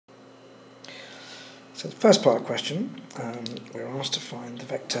So the first part of the question, we're asked to find the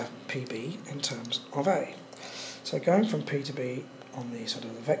vector PB in terms of A. So going from P to B on the sort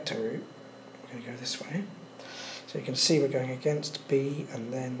of the vector route, we're going to go this way. So you can see we're going against B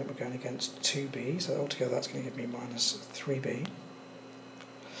and then we're going against 2B, so altogether that's going to give me minus 3B.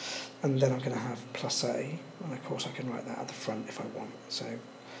 And then I'm going to have plus A, and of course I can write that at the front if I want. So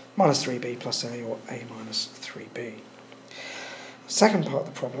minus 3B plus A, or A minus 3B. Second part of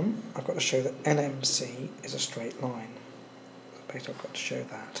the problem, I've got to show that NMC is a straight line. So basically I've got to show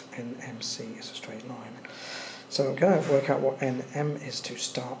that NMC is a straight line. So I'm going to work out what NM is to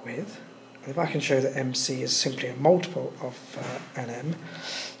start with. If I can show that MC is simply a multiple of NM,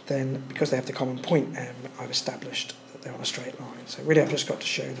 then because they have the common point M, I've established that they're on a straight line. So really I've just got to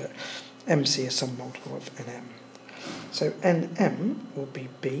show that MC is some multiple of NM. So NM will be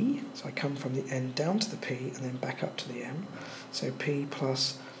B, so I come from the N down to the P and then back up to the M. So P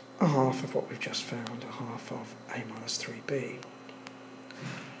plus a half of what we've just found, a half of A minus 3B.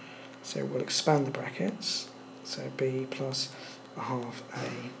 So we'll expand the brackets, so B plus a half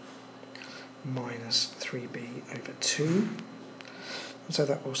A minus 3B over 2. And so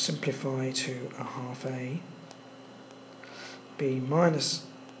that will simplify to a half A, B minus,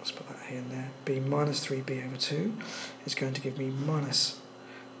 let's put that A in there, B minus 3B over 2 is going to give me minus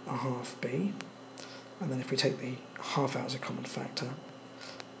a half B. And then if we take the half out as a common factor,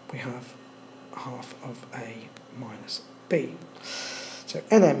 we have half of A minus B. So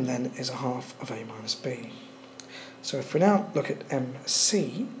NM then is a half of A minus B. So if we now look at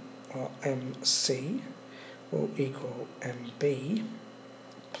MC, well, MC will equal MB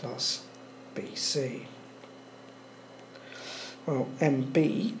plus BC. Well,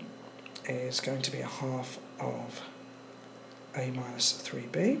 MB is going to be a half of A minus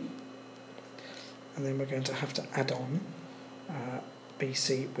 3B, and then we're going to have to add on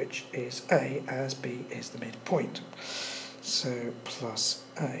BC, which is A, as B is the midpoint. So plus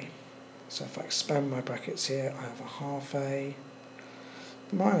A. So if I expand my brackets here, I have a half A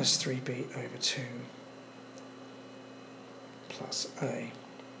minus 3B over 2 plus A.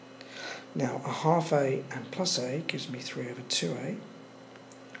 Now a half A and plus A gives me 3 over 2A.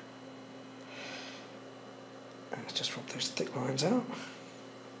 And let's just rub those thick lines out.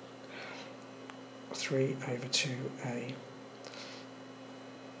 3 over 2A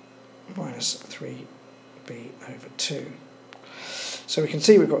minus 3B over 2. So we can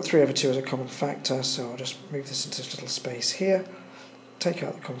see we've got 3 over 2 as a common factor, so I'll just move this into this little space here, take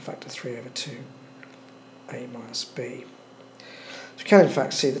out the common factor 3 over 2, A minus B. So we can in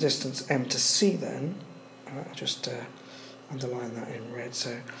fact see the distance M to C then, I'll just underline that in red,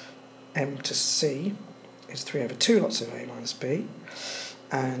 so M to C is 3 over 2 lots of A minus B,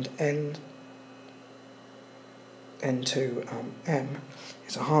 and N to M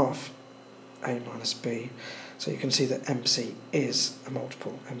is a half A minus B. So you can see that MC is a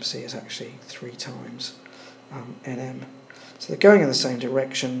multiple. MC is actually 3 times NM. So they're going in the same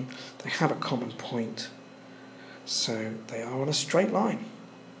direction, they have a common point, so they are on a straight line.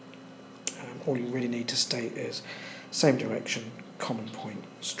 All you really need to state is same direction, common point,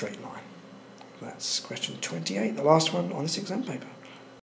 straight line. That's question 28, the last one on this exam paper.